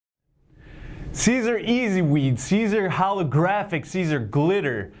Siser Easy Weed, Siser Holographic, Siser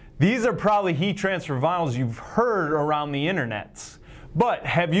Glitter. These are probably heat transfer vinyls you've heard around the internets. But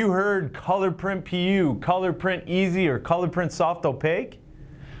have you heard Color Print PU, Color Print Easy, or Color Print Soft Opaque?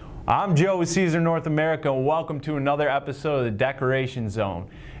 I'm Joe with Siser North America, and welcome to another episode of the Decoration Zone.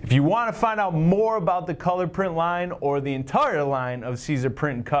 If you want to find out more about the Color Print line or the entire line of Siser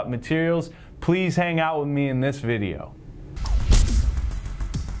Print and Cut materials, please hang out with me in this video.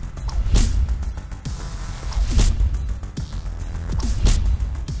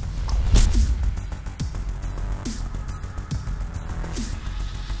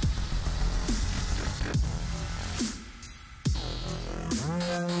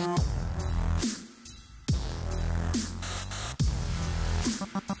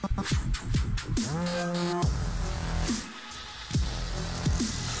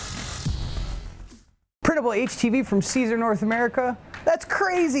 Printable HTV from Siser North America? That's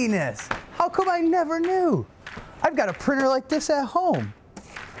craziness! How come I never knew? I've got a printer like this at home.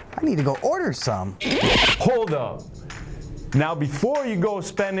 I need to go order some. Hold up. Now before you go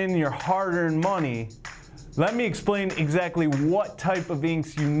spending your hard-earned money, let me explain exactly what type of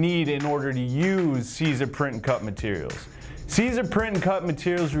inks you need in order to use Siser Print and Cut materials. Siser Print and Cut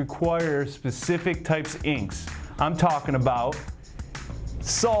materials require specific types of inks. I'm talking about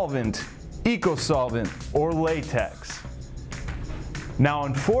solvent, Eco-Solvent, or Latex. Now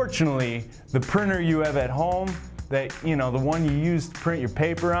unfortunately, the printer you have at home, the one you use to print your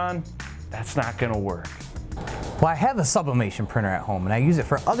paper on, that's not going to work. Well, I have a sublimation printer at home and I use it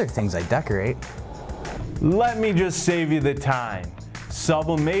for other things I decorate. Let me just save you the time.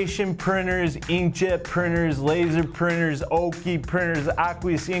 Sublimation printers, inkjet printers, laser printers, Oki printers,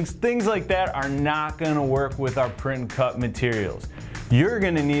 aqueous inks, things like that are not going to work with our print and cut materials. You're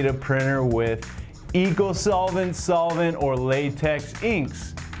going to need a printer with Eco-Solvent, solvent, or latex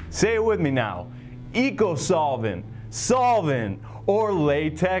inks. Say it with me now. Eco-Solvent, solvent, or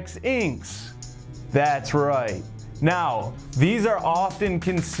latex inks. That's right. Now, these are often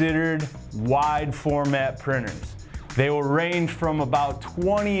considered wide format printers. They will range from about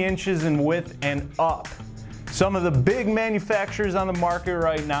 20 inches in width and up. Some of the big manufacturers on the market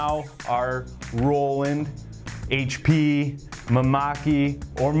right now are Roland, HP, Mamaki,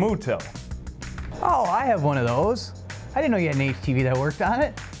 or Muto. Oh, I have one of those. I didn't know you had an HTV that worked on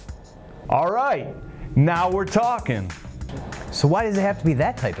it. All right, now we're talking. So why does it have to be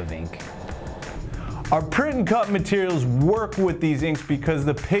that type of ink? Our print and cut materials work with these inks because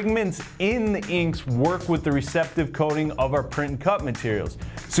the pigments in the inks work with the receptive coating of our print and cut materials.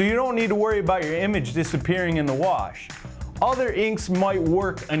 So you don't need to worry about your image disappearing in the wash. Other inks might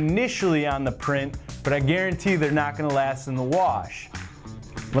work initially on the print, but I guarantee they're not going to last in the wash.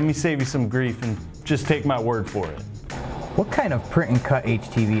 Let me save you some grief and just take my word for it. What kind of print and cut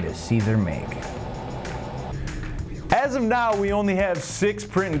HTV does Siser make? As of now, we only have 6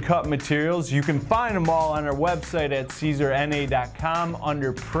 print and cut materials. You can find them all on our website at siserna.com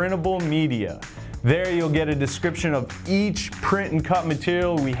under printable media. There you'll get a description of each print and cut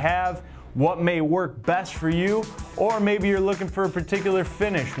material we have, what may work best for you, or maybe you're looking for a particular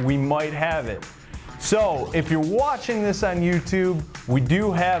finish, we might have it. So if you're watching this on YouTube, we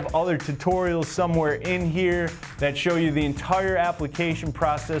do have other tutorials somewhere in here that show you the entire application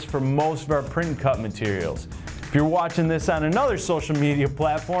process for most of our print and cut materials. If you're watching this on another social media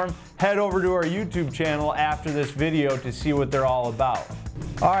platform, head over to our YouTube channel after this video to see what they're all about.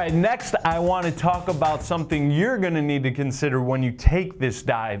 Alright, next I want to talk about something you're going to need to consider when you take this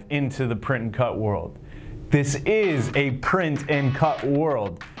dive into the print and cut world. This is a print and cut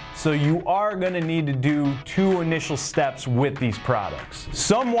world, so you are going to need to do 2 initial steps with these products.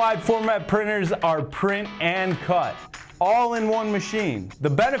 Some wide format printers are print and cut, all in one machine. The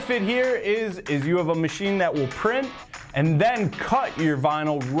benefit here is you have a machine that will print and then cut your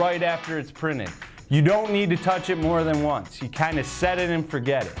vinyl right after it's printed. You don't need to touch it more than once. You kind of set it and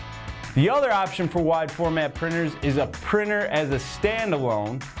forget it. The other option for wide format printers is a printer as a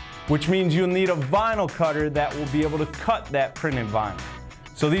standalone, which means you'll need a vinyl cutter that will be able to cut that printed vinyl.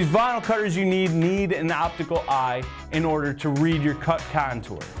 So these vinyl cutters you need an optical eye in order to read your cut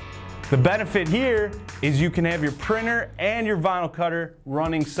contour. The benefit here is you can have your printer and your vinyl cutter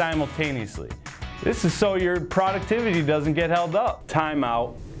running simultaneously. This is so your productivity doesn't get held up. Time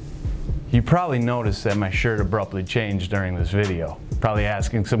out. You probably noticed that my shirt abruptly changed during this video. Probably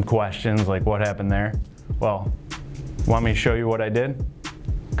asking some questions like what happened there. Well, want me to show you what I did?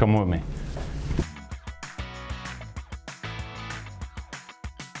 Come with me.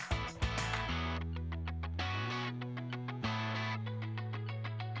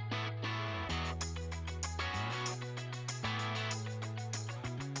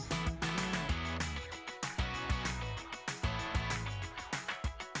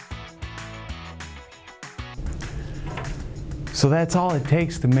 So that's all it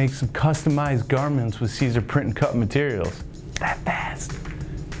takes to make some customized garments with Siser print and cut materials. That fast.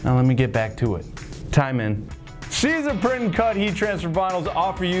 Now let me get back to it. Time in. Siser print and cut heat transfer vinyls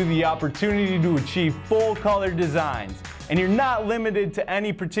offer you the opportunity to achieve full color designs, and you're not limited to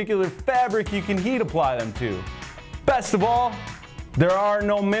any particular fabric you can heat apply them to. Best of all, there are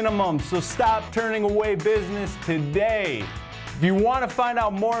no minimums, so stop turning away business today. If you want to find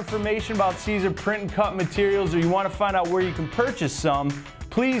out more information about Siser print and cut materials, or you want to find out where you can purchase some,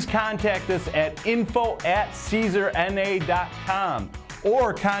 please contact us at info@siserna.com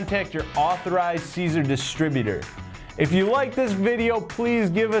or contact your authorized Siser distributor. If you like this video,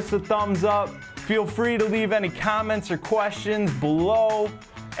 please give us a thumbs up. Feel free to leave any comments or questions below.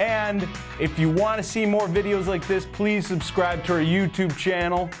 And if you want to see more videos like this, please subscribe to our YouTube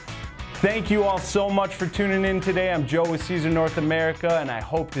channel. Thank you all so much for tuning in today. I'm Joe with Siser North America, and I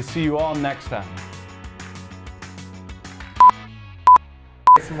hope to see you all next time.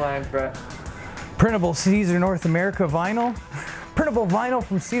 Some lines, Brett. Printable Siser North America vinyl. Printable vinyl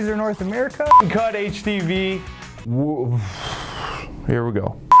from Siser North America. Cut HTV. Here we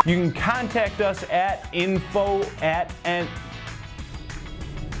go. You can contact us at info@n.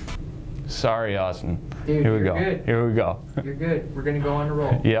 Sorry, Austin. Dude, here we go. Good. Here we go. You're good. We're gonna go on a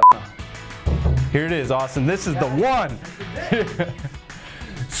roll. Yep. Here it is, Austin. This is the one.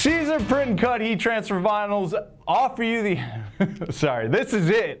 Siser print and cut heat transfer vinyls offer you the. Sorry, this is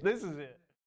it. This is it.